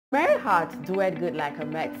Merry heart doeth good like a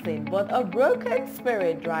medicine, but a broken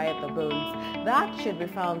spirit drieth the bones. That should be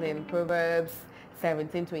found in Proverbs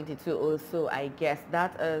 17:22 also, I guess.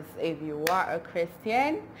 That is if you are a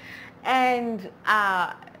Christian. And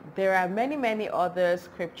there are many other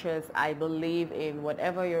scriptures, I believe, in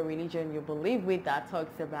whatever your religion you believe with, that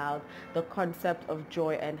talks about the concept of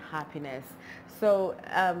joy and happiness. So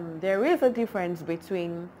there is a difference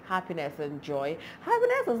between happiness and joy.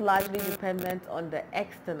 Happiness is largely dependent on the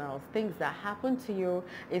externals, things that happen to you.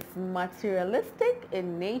 It's materialistic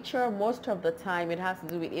in nature. Most of the time it has to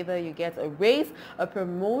do with either you get a raise, a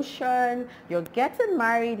promotion, you're getting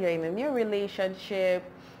married, you're in a new relationship,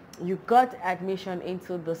 you got admission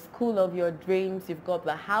into the school of your dreams, you've got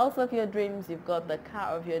the house of your dreams, you've got the car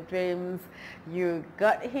of your dreams, you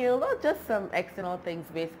got healed, or just some external things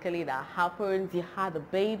basically that happens. You had a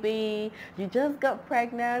baby, you just got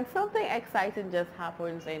pregnant, something exciting just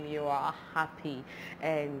happens and you are happy,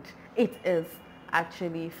 and it is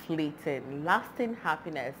actually fleeting. Lasting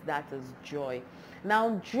happiness, that is joy.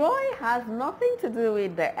 Now, joy has nothing to do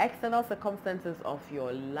with the external circumstances of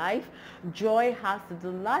your life. Joy has to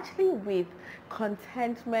do largely with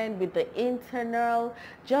contentment, with the internal,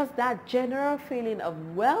 just that general feeling of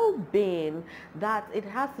well-being that it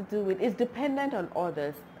has to do with, is dependent on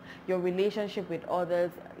others. Your relationship with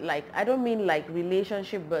others, like, I don't mean like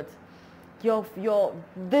relationship, but your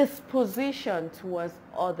disposition towards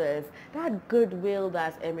others, that goodwill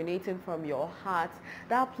that's emanating from your heart,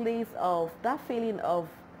 that place of, that feeling of,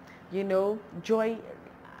 joy.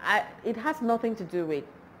 It has nothing to do with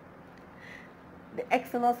the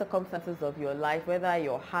external circumstances of your life, whether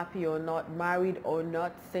you're happy or not, married or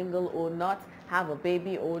not, single or not, have a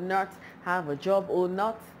baby or not, have a job or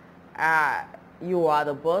not, you are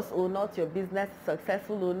the boss or not, your business is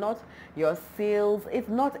successful or not, your sales. It's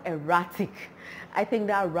not erratic. I think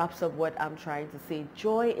that wraps up what I'm trying to say.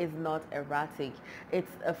 Joy is not erratic.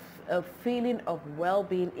 It's a feeling of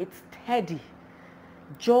well-being. It's steady.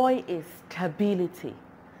 Joy is stability.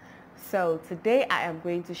 So today I am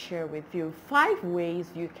going to share with you 5 ways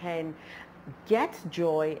you can get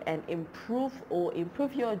joy and improve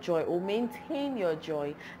your joy or maintain your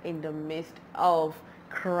joy in the midst of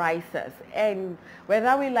crisis. And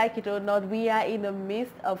whether we like it or not, we are in the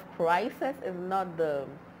midst of crisis. It's not the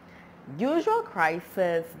usual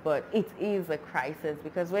crisis, but it is a crisis,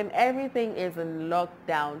 because when everything is in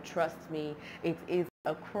lockdown, trust me, it is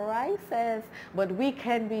a crisis. But we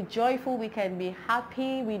can be joyful, we can be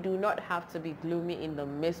happy, we do not have to be gloomy in the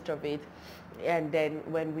midst of it. And then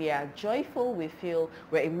when we are joyful, we feel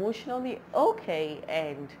we're emotionally okay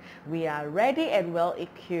and we are ready and well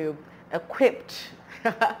equipped.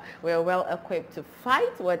 We're well equipped to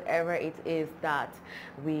fight whatever it is that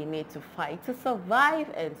we need to fight to survive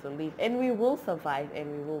and to live. And we will survive and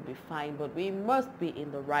we will be fine, but we must be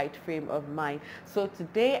in the right frame of mind. So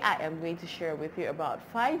today I am going to share with you about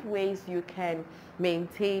 5 ways you can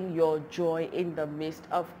maintain your joy in the midst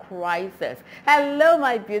of crisis. Hello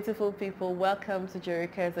my beautiful people, welcome to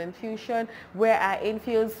Jorouka Says Infusion, where I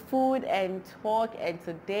infuse food and talk. And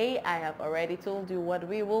today I have already told you what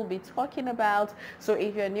we will be talking about. So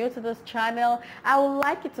if you're new to this channel, I would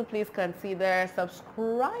like you to please consider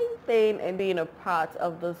subscribing and being a part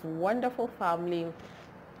of this wonderful family.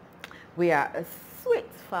 We are a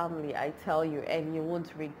sweet family, I tell you, and you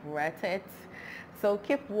won't regret it. So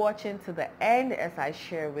keep watching to the end as I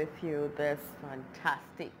share with you this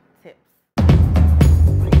fantastic tips.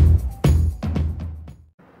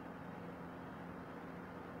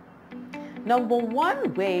 Number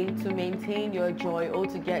 1 way to maintain your joy or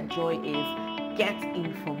to get joy is get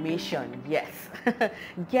information. Yes,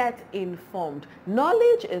 get informed.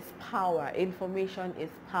 Knowledge is power. Information is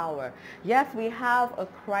power. Yes, we have a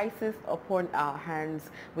crisis upon our hands.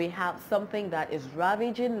 We have something that is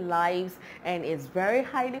ravaging lives and is very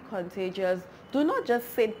highly contagious. Do not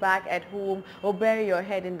just sit back at home or bury your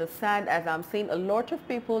head in the sand, as I'm seeing a lot of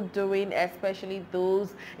people doing, especially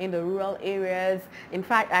those in the rural areas. In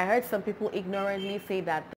fact, I heard some people ignorantly say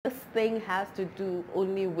that this thing has to do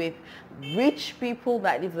only with rich people,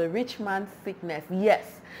 that is a rich man's sickness.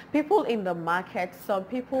 Yes, people in the market, some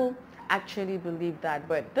people actually believe that,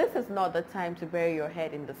 but this is not the time to bury your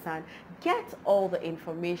head in the sand. Get all the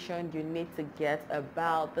information you need to get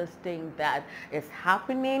about this thing that is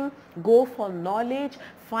happening. Go for knowledge.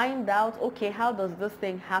 Find out, okay, how does this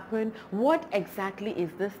thing happen? What exactly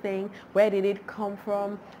is this thing? Where did it come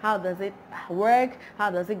from? How does it work?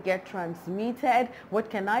 How does it get transmitted?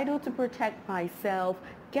 What can I do to protect myself?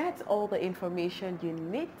 Get all the information you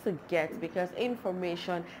need to get, because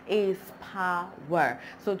information is power.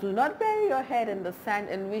 So do not bury your head in the sand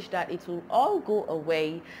and wish that it will all go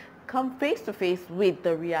away. come face to face with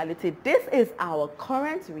the reality. This is our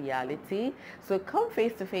current reality. So come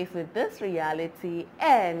face to face with this reality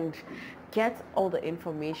and get all the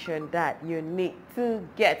information that you need to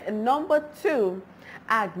get. And number two,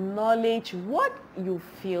 acknowledge what you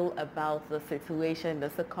feel about the situation, the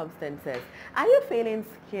circumstances. Are you feeling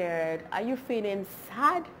scared? Are you feeling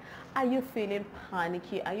sad? Are you feeling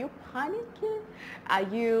panicky? Are you panicking? Are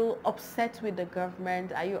you upset with the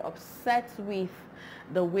government? Are you upset with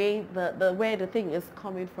the way where the thing is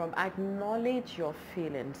coming from? Acknowledge your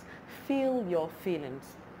feelings. Feel your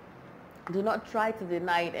feelings. Do not try to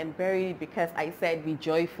deny it and bury it because I said be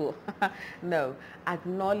joyful. No,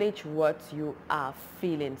 acknowledge what you are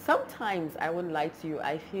feeling. Sometimes, I won't lie to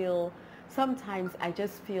you, sometimes I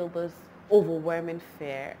just feel this overwhelming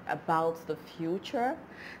fear about the future.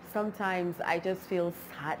 Sometimes I just feel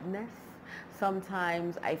sadness.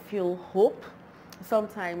 Sometimes I feel hope.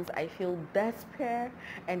 Sometimes I feel despair.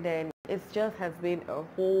 And then it just has been a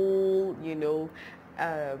whole,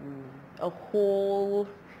 a whole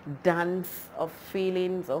dance of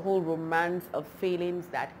feelings, a whole romance of feelings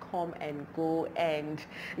that come and go, and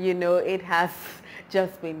it has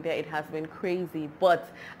just been there. It has been crazy. But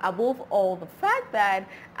above all, the fact that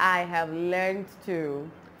I have learned to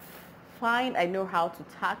I know how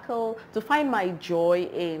to find my joy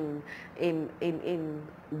in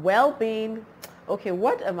well-being. Okay,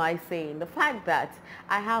 what am I saying? The fact that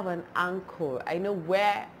I have an anchor. I know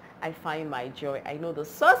where I find my joy. I know the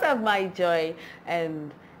source of my joy,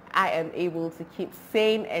 and I am able to keep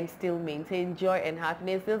sane and still maintain joy and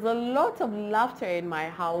happiness. There's a lot of laughter in my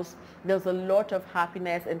house. There's a lot of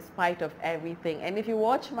happiness in spite of everything. And if you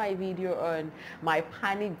watch my video on my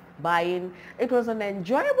panic buying, it was an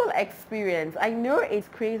enjoyable experience. I know it's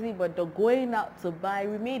crazy, but the going out to buy,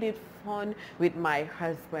 we made it fun with my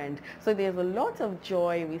husband. So there's a lot of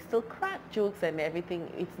joy. We still crack jokes and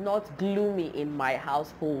everything. It's not gloomy in my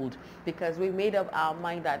household because we made up our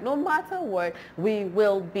mind that no matter what, we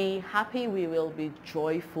will be happy, we will be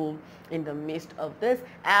joyful in the midst of this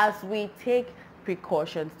as we take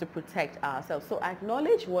precautions to protect ourselves. So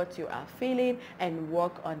acknowledge what you are feeling and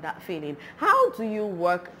work on that feeling. How do you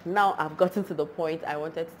work? Now I've gotten to the point I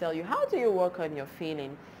wanted to tell you. How do you work on your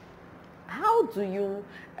feeling? How do you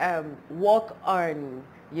work on,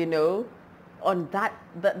 on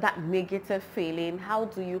that negative feeling? How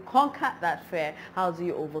do you conquer that fear? How do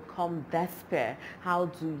you overcome despair? How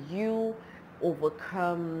do you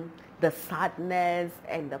overcome the sadness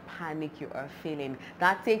and the panic you are feeling?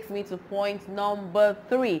 That takes me to point number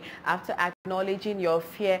 3. After acknowledging your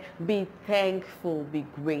fear, be thankful, be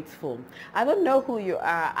grateful. I don't know who you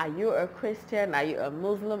are. Are you a Christian? Are you a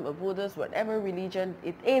Muslim, a Buddhist, whatever religion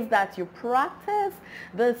it is that you practice?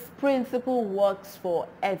 This principle works for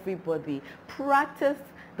everybody. Practice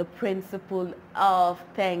the principle of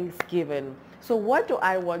thanksgiving. So what do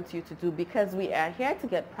I want you to do? Because we are here to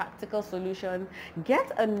get practical solutions.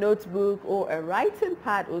 Get a notebook or a writing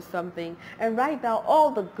pad or something and write down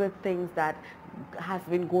all the good things that has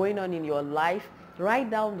been going on in your life.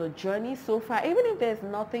 Write down the journey so far. Even if there's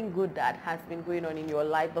nothing good that has been going on in your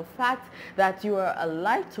life, the fact that you are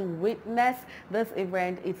alive to witness this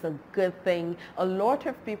event is a good thing. A lot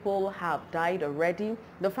of people have died already.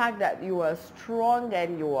 The fact that you are strong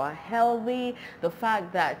and you are healthy, the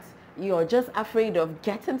fact that you're just afraid of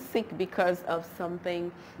getting sick because of something,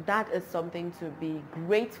 that is something to be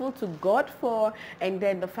grateful to God for. And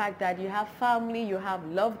then the fact that you have family, you have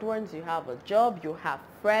loved ones, you have a job, you have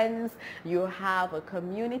friends, you have a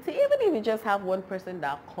community. Even if you just have one person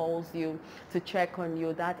that calls you to check on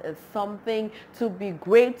you, that is something to be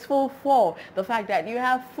grateful for. The fact that you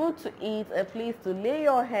have food to eat, a place to lay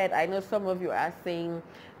your head. I know some of you are saying,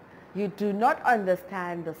 you do not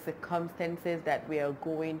understand the circumstances that we are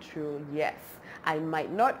going through. Yes, I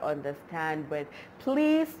might not understand, but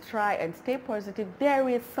please try and stay positive. There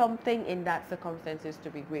is something in that circumstances to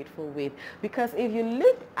be grateful with. Because if you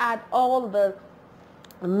look at all the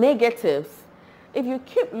negatives, if you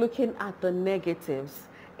keep looking at the negatives,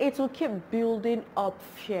 it will keep building up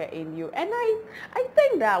fear in you. And I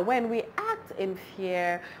think that when we act in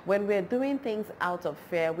fear, when we're doing things out of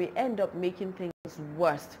fear, we end up making things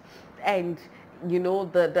worse. And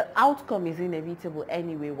the outcome is inevitable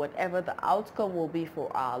anyway, whatever the outcome will be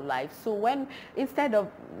for our life. So when, instead of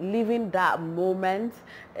living that moment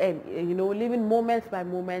and living moments by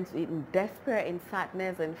moments in despair, in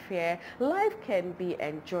sadness and fear, life can be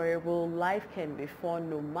enjoyable, life can be fun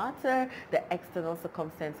no matter the external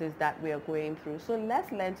circumstances that we are going through. So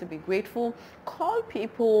let's learn to be grateful. Call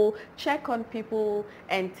people, check on people,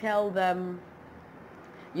 and tell them,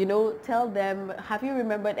 have you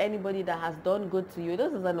remembered anybody that has done good to you?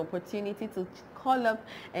 This is an opportunity to call up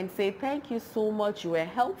and say, thank you so much, you were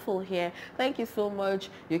helpful here. Thank you so much,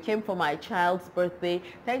 you came for my child's birthday.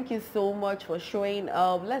 Thank you so much for showing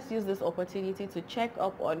up. Let's use this opportunity to check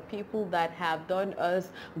up on people that have done us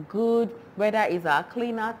good, whether it's our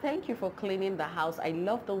cleaner. Thank you for cleaning the house. I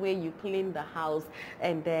love the way you clean the house.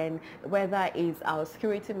 And then whether it's our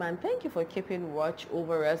security man, thank you for keeping watch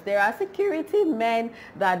over us. There are security men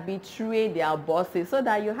that betray their bosses, so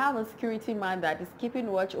that you have a security man that is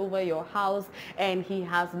keeping watch over your house and he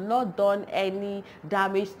has not done any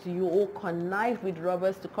damage to you or connived with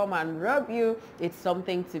robbers to come and rob you. It's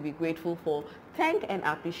something to be grateful for. Thank and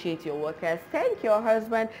appreciate your workers. Thank your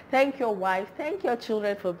husband, thank your wife, thank your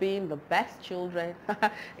children for being the best children.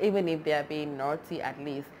 Even if they are being naughty, at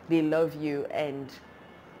least they love you and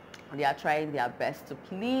they are trying their best to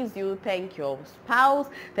please you. Thank your spouse,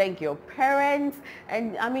 thank your parents,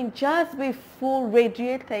 and I mean, just be full,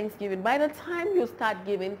 radiate Thanksgiving. By the time you start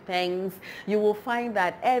giving thanks, you will find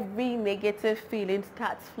that every negative feeling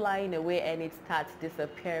starts flying away and it starts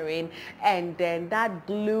disappearing, and then that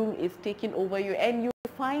gloom is taking over you, and you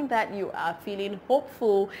find that you are feeling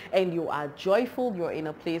hopeful and you are joyful. You're in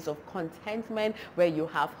a place of contentment where you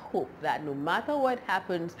have hope that no matter what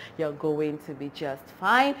happens, you're going to be just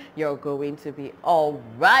fine. You're going to be all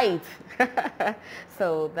right.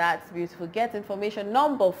 So that's beautiful. Get information.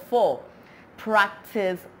 Number 4,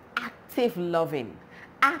 practice active loving.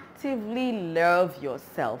 Actively love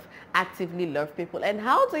yourself, actively love people. And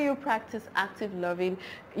how do you practice active loving?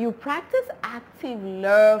 You practice active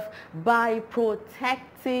love by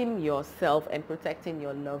protecting yourself and protecting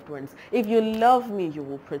your loved ones. If you love me, you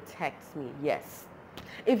will protect me. Yes.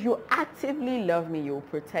 If you actively love me, you will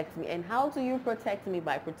protect me. And how do you protect me?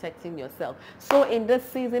 By protecting yourself. So in this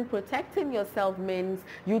season, protecting yourself means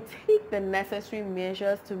you take the necessary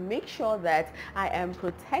measures to make sure that I am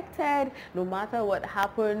protected no matter what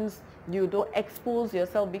happens. You don't expose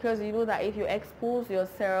yourself, because you know that if you expose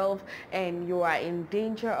yourself and you are in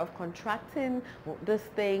danger of contracting this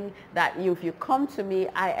thing, that if you come to me,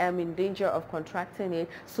 I am in danger of contracting it.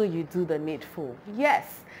 So you do the needful.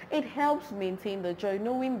 Yes, it helps maintain the joy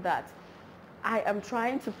knowing that I am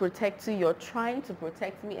trying to protect you, you're trying to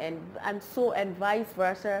protect me, and so, and vice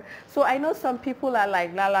versa. So I know some people are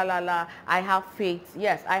like, la la la la, I have faith.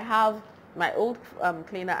 Yes, I have my old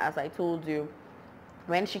cleaner, as I told you.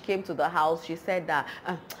 When she came to the house, she said that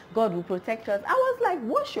God will protect us. I was like,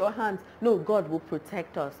 wash your hands. No, God will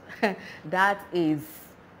protect us. That is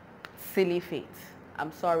silly faith.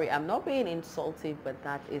 I'm sorry, I'm not being insultive, but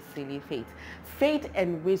that is silly faith. Faith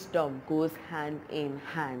and wisdom goes hand in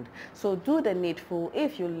hand. So do the needful.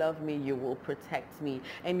 If you love me, you will protect me.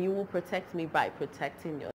 And you will protect me by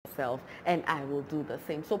protecting yourself. And I will do the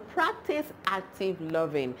same. So practice active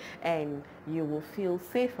loving and you will feel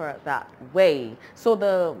safer that way. So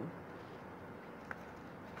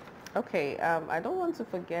I don't want to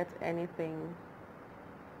forget anything.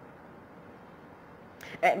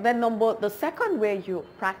 The second way you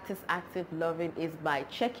practice active loving is by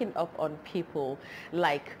checking up on people.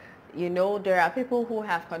 Like, you know, there are people who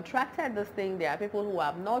have contracted this thing. There are people who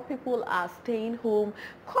have not. People are staying home.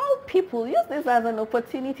 Call people. Use this as an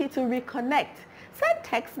opportunity to reconnect. Send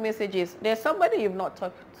text messages. There's somebody you've not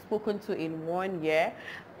spoken to in 1 year.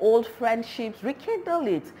 Old friendships, rekindle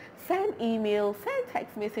it. Send emails, send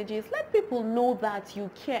text messages. Let people know that you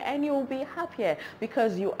care, and you'll be happier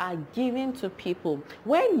because you are giving to people.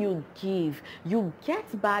 When you give, you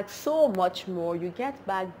get back so much more. You get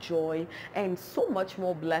back joy and so much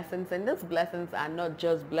more blessings. And these blessings are not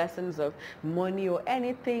just blessings of money or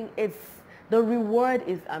anything. The reward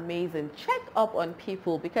is amazing. Check up on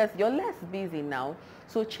people because you're less busy now.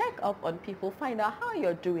 So check up on people. Find out how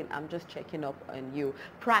you're doing. I'm just checking up on you.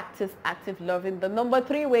 Practice active loving. The number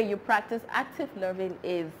 3 way you practice active loving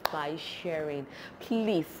is by sharing.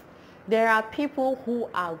 Please. There are people who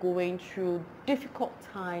are going through difficult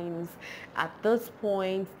times. At this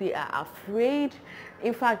point, they are afraid.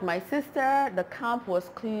 In fact, my sister, the camp was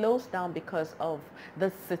closed down because of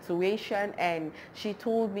the situation, and she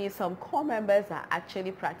told me some core members are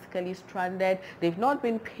actually practically stranded. They've not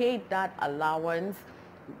been paid that allowance.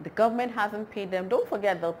 The government hasn't paid them. Don't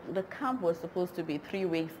forget, the camp was supposed to be 3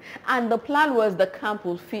 weeks, and the plan was the camp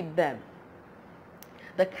will feed them.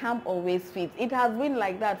 The camp always feeds. It has been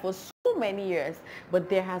like that for so many years, but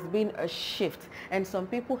there has been a shift, and some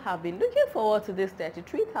people have been looking forward to this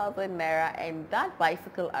 33,000 naira and that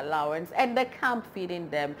bicycle allowance and the camp feeding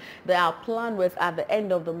them. Their plan was at the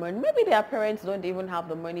end of the month. Maybe their parents don't even have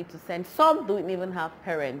the money to send. Some don't even have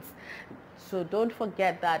parents. So don't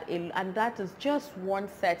forget that, and that is just one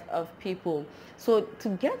set of people. So to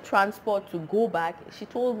get transport to go back, she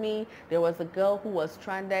told me there was a girl who was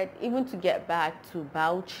stranded. Even to get back to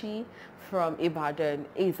Bauchi from Ibadan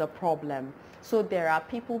is a problem. So there are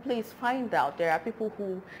people, please find out, there are people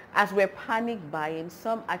who, as we're panic buying,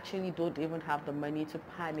 some actually don't even have the money to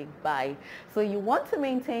panic buy. So you want to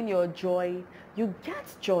maintain your joy, you get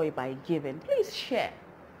joy by giving. Please share.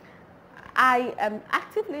 I am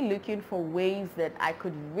actively looking for ways that I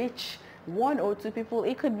could reach one or two people.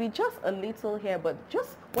 It could be just a little here, but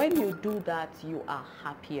just when you do that, you are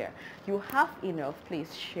happier. You have enough,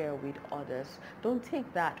 please share with others. Don't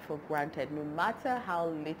take that for granted, no matter how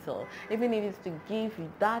little. Even if it's to give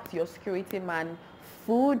that your security man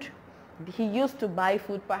food, he used to buy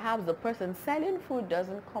food. Perhaps the person selling food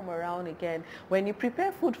doesn't come around again. When you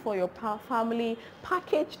prepare food for your family,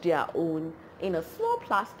 package their own in a small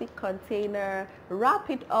plastic container,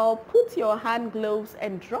 wrap it up, put your hand gloves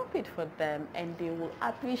and drop it for them, and they will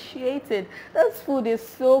appreciate it. This food is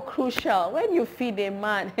so crucial. When you feed a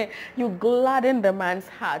man, you gladden the man's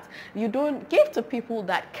heart. You don't give to people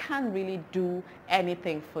that can't really do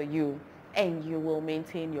anything for you, and you will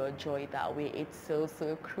maintain your joy that way. It's so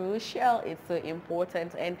crucial. It's so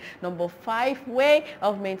important. And number 5 way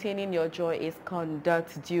of maintaining your joy is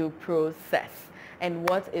conduct due process. And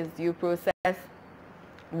what is due process?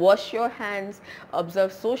 Wash your hands,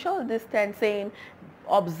 observe social distancing,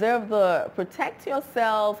 protect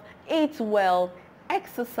yourself, eat well,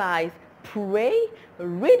 exercise, pray,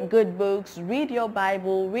 read good books, read your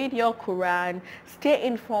Bible, read your Quran, stay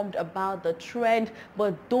informed about the trend,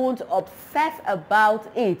 but don't obsess about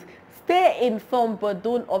it. Stay informed, but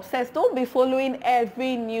don't obsess. Don't be following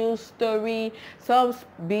every news story. Some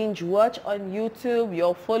binge watch on YouTube.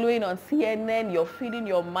 You're following on CNN. You're feeding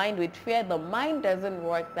your mind with fear. The mind doesn't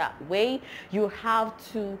work that way. You have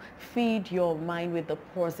to feed your mind with the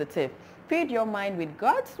positive. Feed your mind with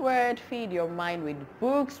God's word. Feed your mind with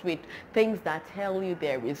books, with things that tell you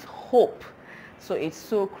there is hope. So it's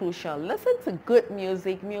so crucial. Listen to good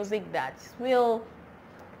music, music that will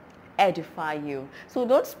edify you. So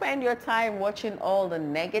don't spend your time watching all the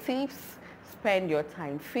negatives. Spend your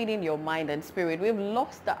time feeding your mind and spirit. We've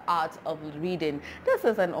lost the art of reading. This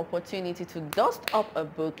is an opportunity to dust up a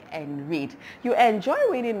book and read. You enjoy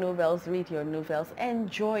reading novels, read your novels,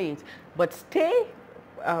 enjoy it. But stay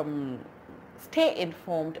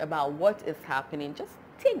informed about what is happening. Just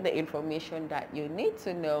take the information that you need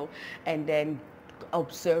to know and then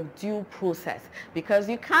observe due process, because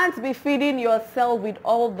you can't be feeding yourself with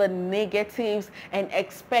all the negatives and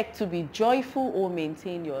expect to be joyful or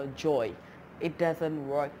maintain your joy. It doesn't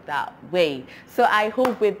work that way. So I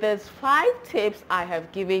hope with these 5 tips I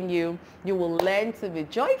have given you, you will learn to be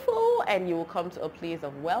joyful and you will come to a place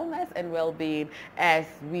of wellness and well-being as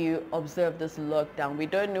we observe this lockdown. We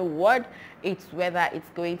don't know whether it's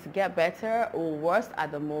going to get better or worse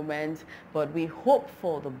at the moment, but we hope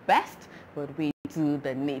for the best, but we do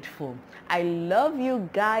the needful. I love you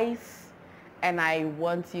guys, and I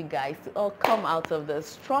want you guys to all come out of this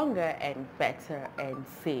stronger and better and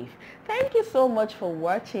safe. Thank you so much for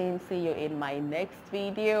watching. See you in my next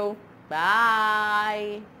video.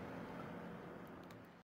 Bye.